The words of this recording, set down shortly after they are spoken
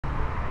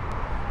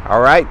All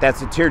right,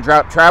 that's a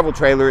Teardrop travel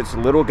trailer. It's a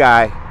little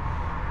guy,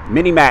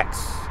 Mini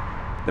Max.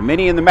 The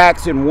Mini and the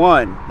Max in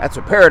one. That's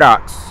a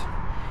paradox.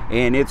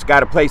 And it's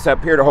got a place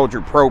up here to hold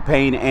your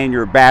propane and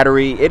your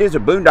battery. It is a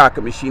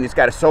boondocking machine. It's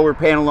got a solar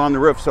panel on the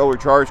roof, solar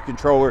charge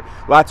controller,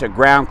 lots of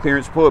ground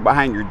clearance. Pull it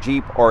behind your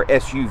Jeep or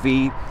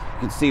SUV. You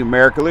can see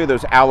America. Look at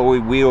those alloy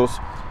wheels.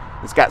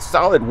 It's got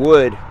solid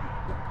wood.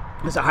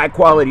 It's a high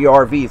quality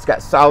RV. It's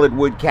got solid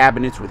wood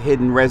cabinets with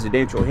hidden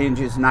residential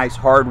hinges, nice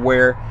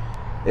hardware.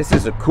 This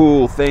is a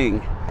cool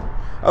thing.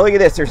 Oh, look at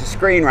this. There's a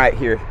screen right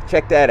here.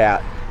 Check that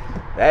out.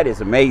 That is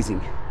amazing.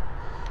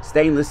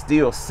 Stainless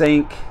steel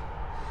sink.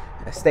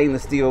 A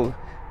stainless steel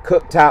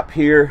cooktop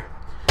here.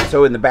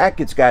 So in the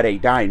back it's got a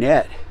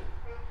dinette.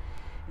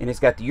 And it's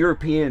got the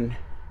European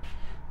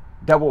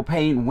double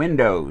pane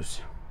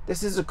windows.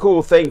 This is a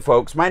cool thing,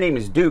 folks. My name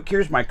is Duke.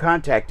 Here's my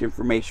contact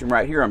information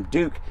right here. I'm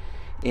Duke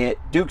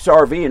at Duke's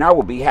RV, and I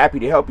will be happy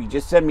to help you.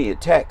 Just send me a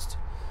text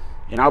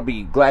and I'll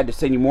be glad to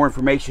send you more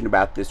information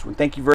about this one. Thank you very much.